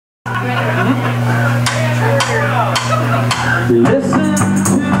Listen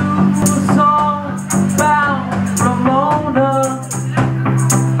to a song about Ramona,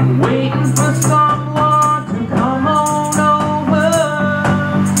 waiting for someone to come on over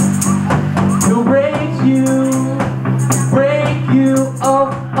to break you, oh,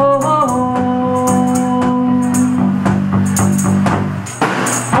 oh, oh.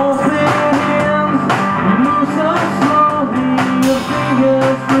 Open hands, move so slowly, your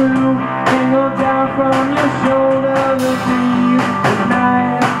fingers through, and go down from your shoulder. The breeze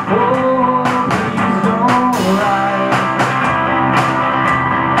tonight, oh, please don't lie.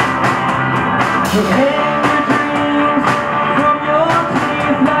 You hang your dreams from your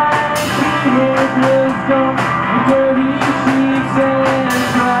teeth like teenage wisdom. You dirty sheets and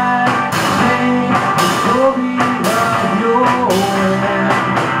try to sing the story of your end.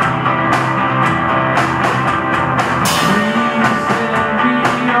 Please send me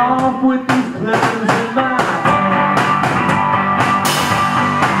off with these clippings in my hand.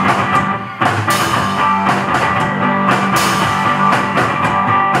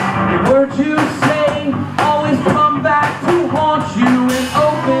 The words you say always come back to haunt you, and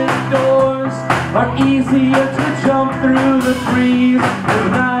open doors are easier to jump through. The breeze is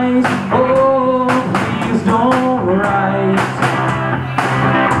nice, oh, please don't write.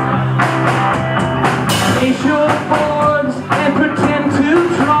 Face your boards and pretend to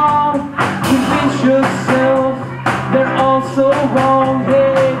draw. Convince yourself they're all so wrong.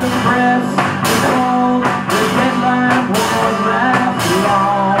 Hey, the press is called, the deadline won't last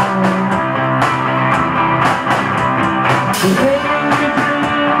long. You hang your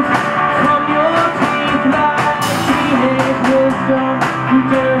dreams from your teeth like teenage wisdom. You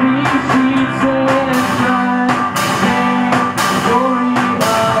dirty sheets and try to sing the story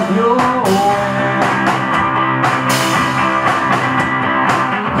of your end.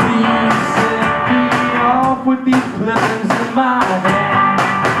 Please send me off with these clippings in my hand.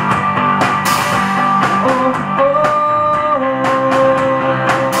 Oh, oh.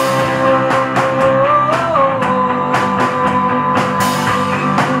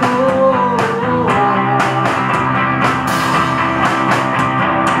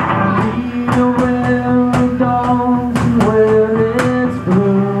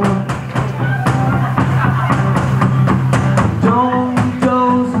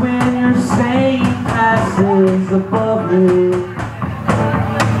 Above me,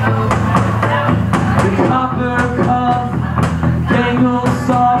 the copper cup dangles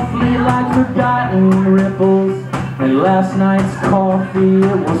softly like forgotten ripples, and last night's coffee,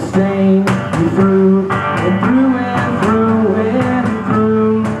 it will stain you through and through and through and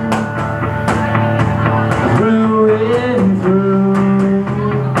through, through and through.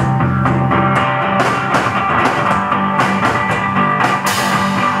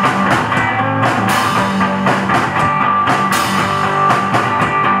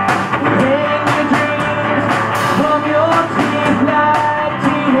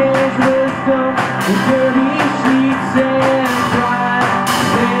 The dirty sheets and try to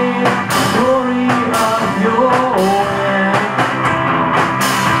say the story of your end.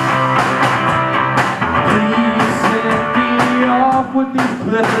 Please send me off with these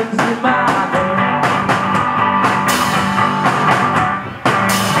clippings in my